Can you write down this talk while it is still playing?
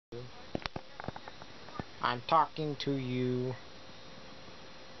I'm talking to you.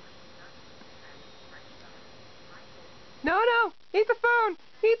 No! Eat the phone!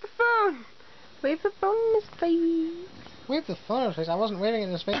 Eat the phone! Wave the phone in his face. Wave the phone in his face? I wasn't waving it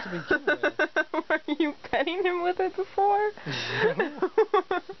in his face to begin with. Were you petting him with it before?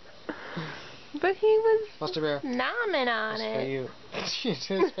 But he was Buster Bear. nomming on That's it. for you. It's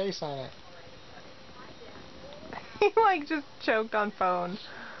his face on it. He like just choked on phone.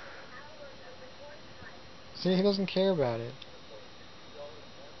 See, he doesn't care about it.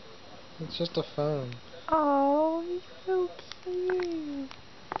 It's just a phone. Oh, he's so cute.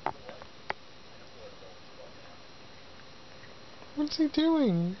 What's he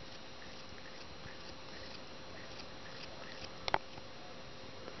doing?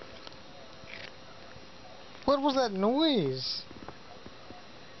 What was that noise?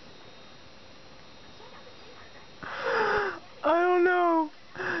 I don't know.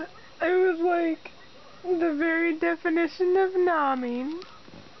 It was like the very definition of nomming.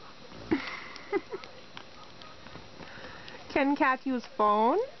 Can Cat use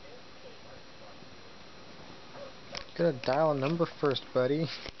phone? Gotta dial a number first, buddy.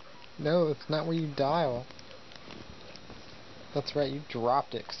 No, it's not where you dial. That's right, you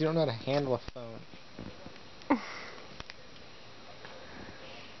dropped it, because you don't know how to handle a phone.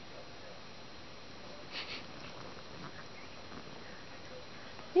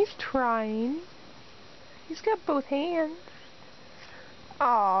 He's trying. He's got both hands.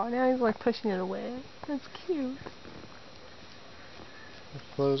 Oh, now he's like pushing it away. That's cute.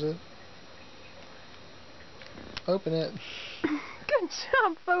 Close it. Open it. Good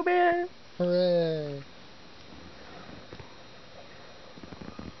job, Phobear. Hooray.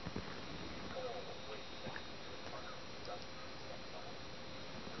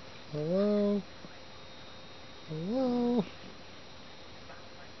 Hello? Hello?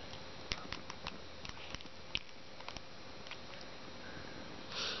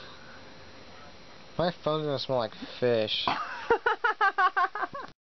 My phone's gonna smell like fish.